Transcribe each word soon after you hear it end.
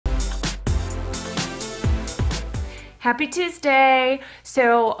Happy Tuesday!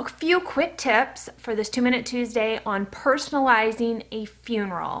 So a few quick tips for this 2-Minute Tuesday on personalizing a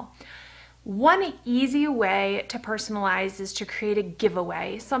funeral. One easy way to personalize is to create a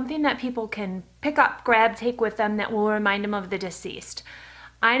giveaway, something that people can pick up, grab, take with them that will remind them of the deceased.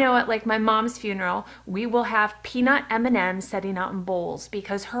 I know at like my mom's funeral, we will have peanut M&Ms setting out in bowls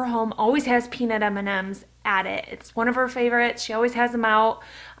because her home always has peanut M&Ms at it. It's one of her favorites. She always has them out.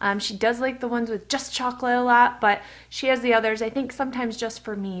 She does like the ones with just chocolate a lot, but she has the others, I think sometimes just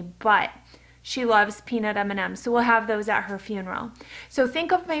for me, but she loves peanut M&Ms, so we'll have those at her funeral. So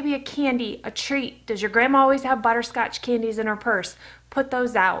think of maybe a candy, a treat. Does your grandma always have butterscotch candies in her purse? Put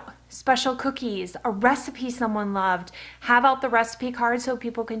those out. Special cookies, a recipe someone loved. Have out the recipe card so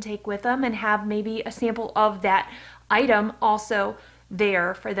people can take with them and have maybe a sample of that item also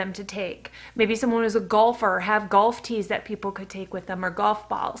there for them to take. Maybe someone was a golfer, have golf tees that people could take with them or golf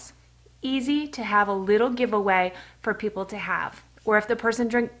balls. Easy to have a little giveaway for people to have. Or if the person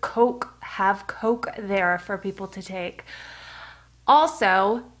drank Coke, have Coke there for people to take.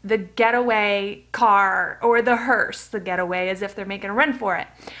 Also, the getaway car or the hearse, the getaway as if they're making a run for it.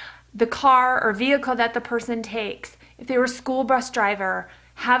 The car or vehicle that the person takes. If they were a school bus driver,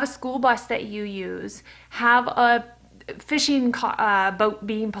 have a school bus that you use. Have a fishing boat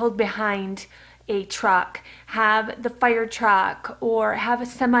being pulled behind a truck. Have the fire truck or have a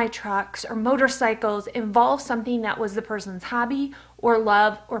semi-trucks or motorcycles. Involve something that was the person's hobby or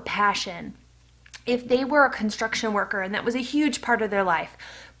love or passion. If they were a construction worker and that was a huge part of their life,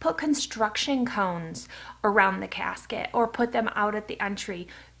 put construction cones around the casket or put them out at the entry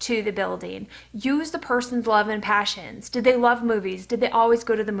to the building. Use the person's love and passions. Did they love movies? Did they always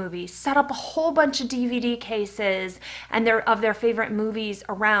go to the movies? Set up a whole bunch of DVD cases and of their favorite movies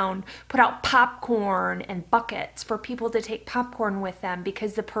around. Put out popcorn and buckets for people to take popcorn with them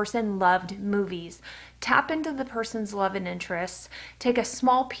because the person loved movies. Tap into the person's love and interests. Take a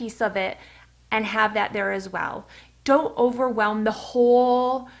small piece of it and have that there as well. Don't overwhelm the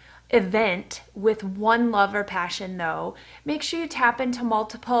whole event with one love or passion though. Make sure you tap into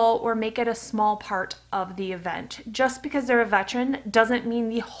multiple or make it a small part of the event. Just because they're a veteran doesn't mean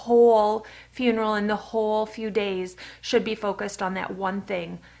the whole funeral and the whole few days should be focused on that one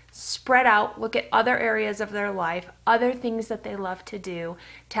thing. Spread out, look at other areas of their life, other things that they love to do,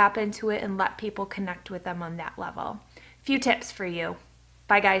 tap into it and let people connect with them on that level. Few tips for you.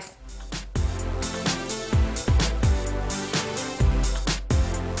 Bye guys.